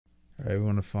All right, we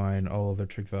want to find all of the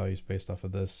trig values based off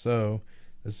of this. So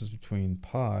this is between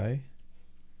pi,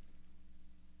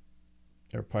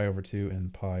 or pi over 2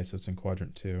 and pi, so it's in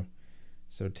quadrant 2.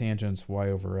 So tangent's y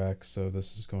over x, so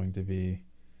this is going to be,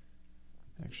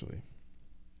 actually,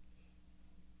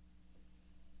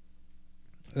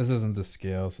 this isn't to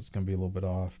scale, so it's going to be a little bit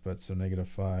off, but so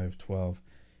 -5, 12,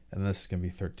 and this is going to be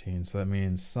 13. So that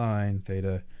means sine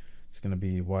theta is going to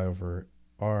be y over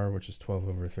r, which is 12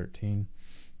 over 13.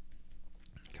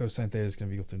 Cosine theta is going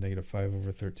to be equal to -5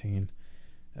 over 13.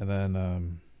 And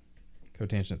then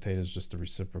cotangent theta is just the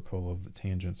reciprocal of the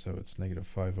tangent, so it's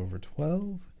 -5 over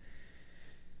 12.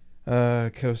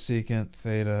 Cosecant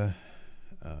theta,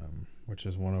 which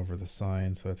is 1 over the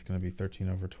sine, so that's going to be 13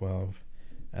 over 12.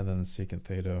 And then the secant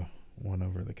theta, 1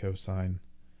 over the cosine,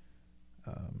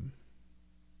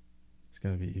 is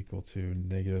going to be equal to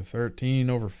 -13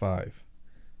 over 5.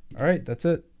 All right, that's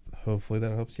it. Hopefully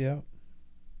that helps you out.